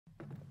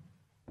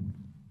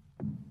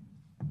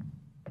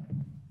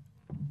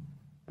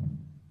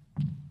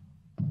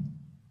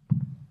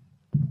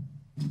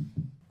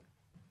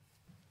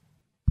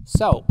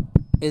So,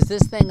 is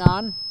this thing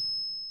on?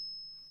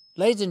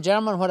 Ladies and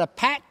gentlemen, what a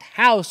packed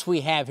house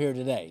we have here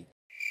today.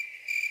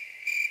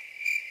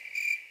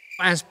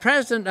 As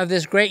president of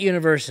this great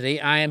university,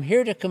 I am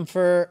here to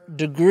confer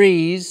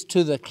degrees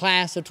to the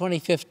class of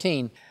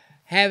 2015.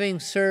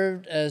 Having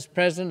served as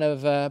president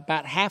of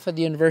about half of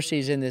the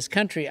universities in this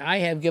country, I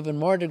have given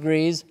more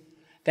degrees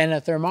than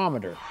a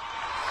thermometer.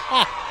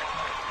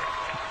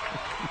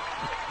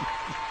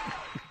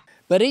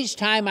 But each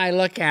time I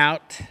look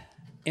out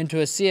into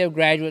a sea of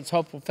graduates'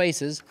 hopeful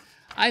faces,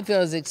 I feel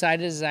as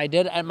excited as I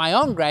did at my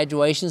own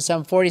graduation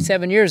some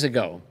 47 years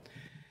ago.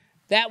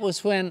 That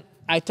was when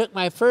I took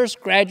my first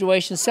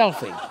graduation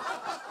selfie.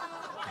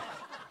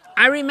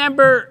 I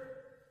remember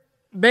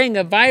being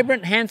a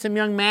vibrant, handsome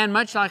young man,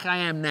 much like I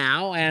am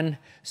now, and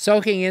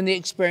soaking in the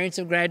experience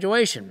of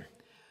graduation.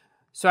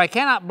 So I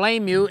cannot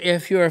blame you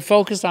if you are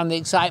focused on the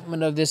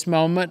excitement of this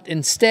moment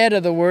instead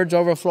of the words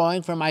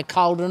overflowing from my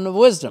cauldron of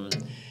wisdom.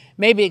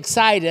 Maybe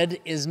excited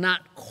is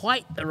not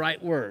quite the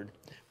right word.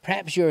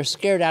 Perhaps you're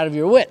scared out of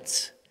your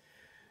wits.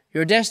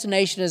 Your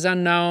destination is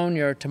unknown,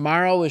 your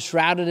tomorrow is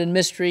shrouded in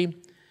mystery,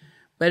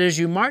 but as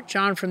you march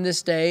on from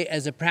this day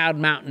as a proud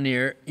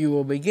mountaineer, you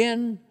will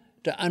begin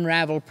to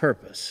unravel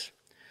purpose.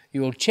 You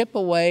will chip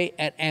away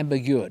at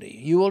ambiguity.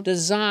 You will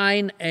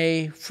design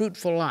a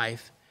fruitful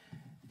life.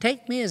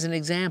 Take me as an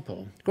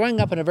example.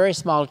 Growing up in a very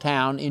small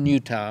town in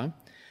Utah,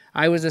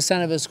 I was the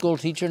son of a school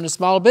teacher and a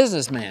small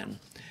businessman.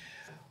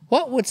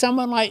 What would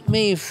someone like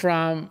me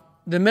from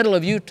the middle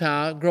of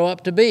Utah grow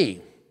up to be?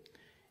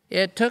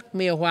 It took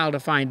me a while to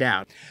find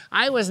out.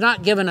 I was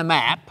not given a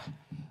map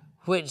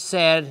which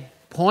said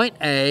point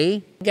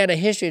A, get a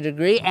history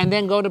degree, and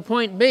then go to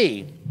point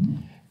B,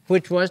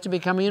 which was to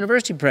become a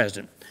university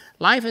president.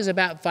 Life is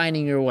about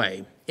finding your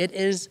way. It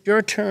is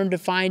your turn to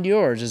find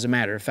yours, as a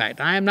matter of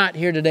fact. I am not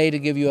here today to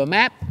give you a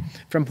map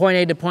from point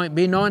A to point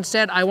B. No,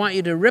 instead, I want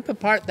you to rip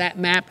apart that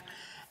map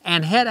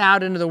and head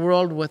out into the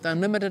world with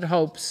unlimited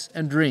hopes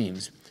and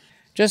dreams.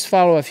 Just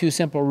follow a few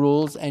simple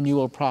rules and you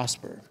will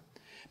prosper.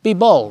 Be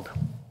bold.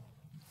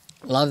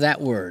 Love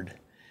that word.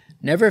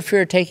 Never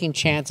fear taking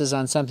chances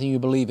on something you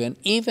believe in,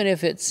 even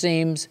if it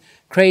seems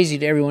crazy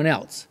to everyone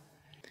else.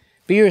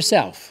 Be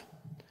yourself.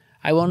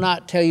 I will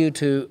not tell you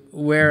to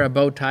wear a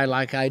bow tie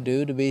like I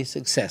do to be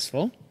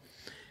successful.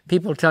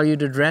 People tell you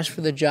to dress for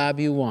the job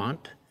you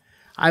want.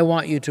 I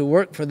want you to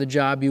work for the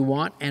job you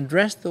want and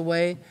dress the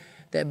way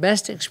that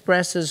best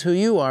expresses who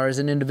you are as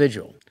an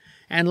individual.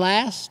 And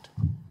last,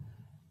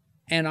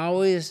 and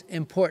always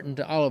important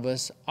to all of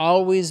us,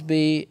 always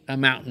be a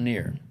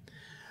mountaineer.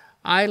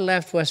 I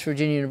left West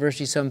Virginia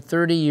University some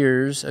 30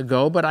 years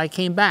ago, but I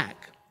came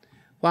back.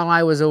 While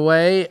I was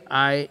away,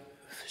 I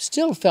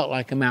still felt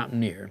like a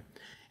mountaineer.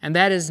 And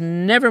that is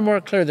never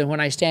more clear than when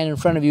I stand in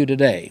front of you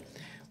today.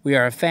 We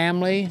are a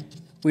family,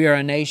 we are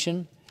a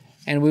nation,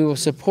 and we will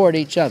support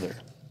each other.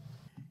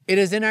 It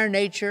is in our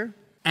nature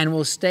and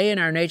will stay in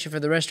our nature for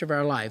the rest of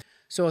our life.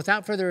 So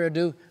without further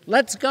ado,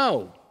 let's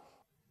go.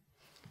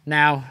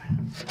 Now,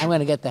 I'm going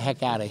to get the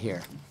heck out of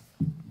here.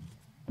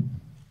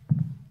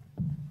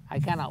 I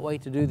cannot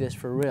wait to do this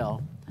for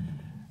real.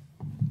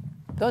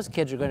 Those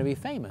kids are going to be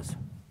famous.